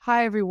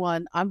Hi,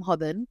 everyone. I'm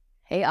Hoden,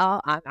 Hey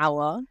all, I'm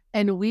Awa.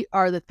 and we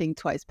are the Think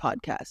Twice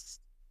podcast.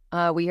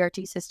 We are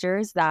two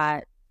sisters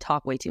that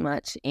talk way too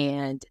much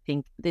and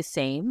think the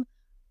same,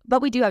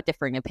 but we do have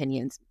differing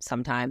opinions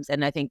sometimes.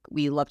 And I think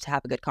we love to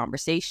have a good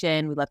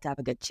conversation. We love to have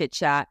a good chit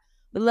chat.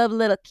 We love a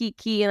little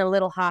kiki and a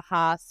little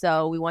ha.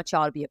 So we want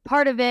y'all to be a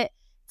part of it.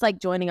 It's like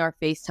joining our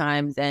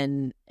FaceTimes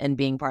and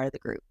being part of the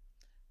group.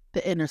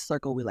 The inner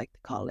circle, we like to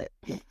call it.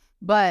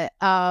 But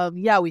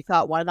we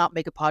thought, why not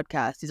make a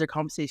podcast? These are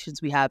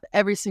conversations we have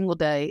every single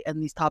day, and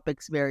these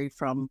topics vary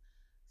from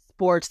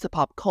sports to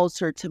pop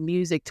culture to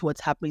music to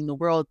what's happening in the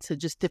world to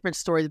just different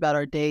stories about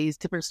our days,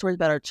 different stories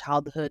about our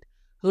childhood.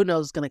 Who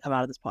knows what's going to come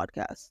out of this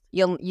podcast?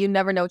 You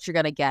never know what you're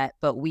going to get,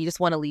 but we just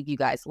want to leave you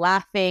guys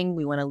laughing.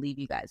 We want to leave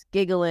you guys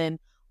giggling.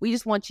 We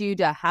just want you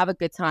to have a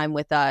good time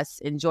with us,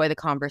 enjoy the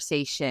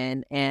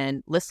conversation,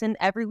 and listen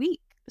every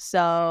week.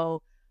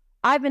 So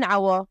I've been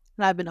Awa.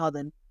 And I've been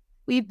Hoden.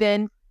 We've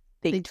been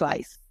Think Think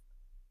Twice.